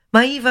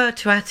Maïva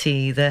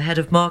Touati, the head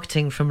of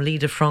marketing from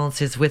Leader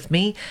France, is with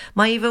me.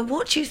 Maïva,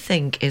 what do you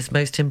think is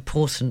most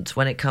important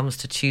when it comes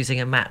to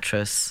choosing a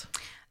mattress?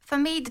 For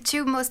me, the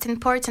two most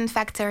important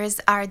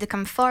factors are the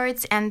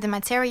comfort and the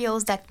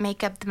materials that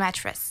make up the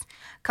mattress.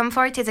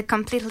 Comfort is a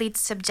completely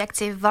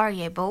subjective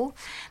variable.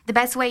 The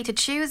best way to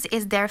choose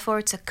is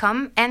therefore to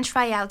come and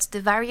try out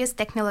the various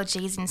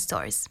technologies in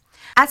stores.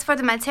 As for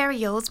the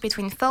materials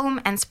between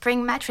foam and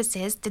spring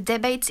mattresses, the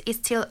debate is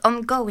still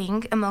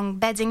ongoing among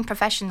bedding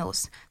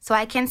professionals. So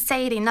I can't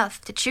say it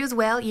enough. To choose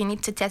well, you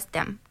need to test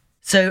them.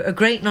 So a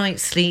great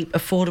night's sleep,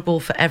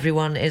 affordable for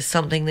everyone, is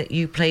something that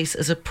you place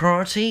as a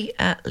priority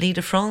at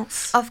Leader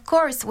France? Of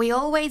course, we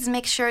always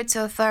make sure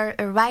to offer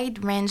a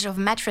wide range of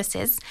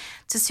mattresses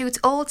to suit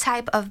all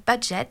type of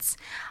budgets,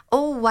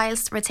 all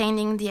whilst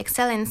retaining the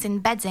excellence in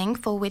bedding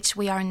for which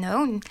we are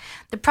known.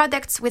 The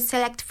products we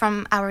select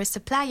from our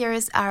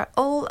suppliers are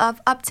all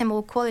of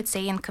optimal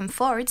quality and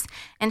comfort,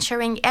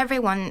 ensuring every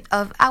one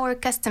of our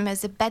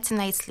customers a better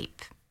night's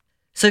sleep.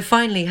 So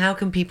finally, how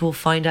can people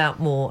find out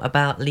more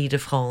about Leader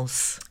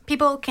France?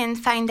 People can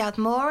find out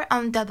more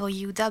on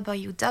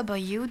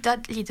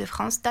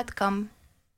www.leaderfrance.com.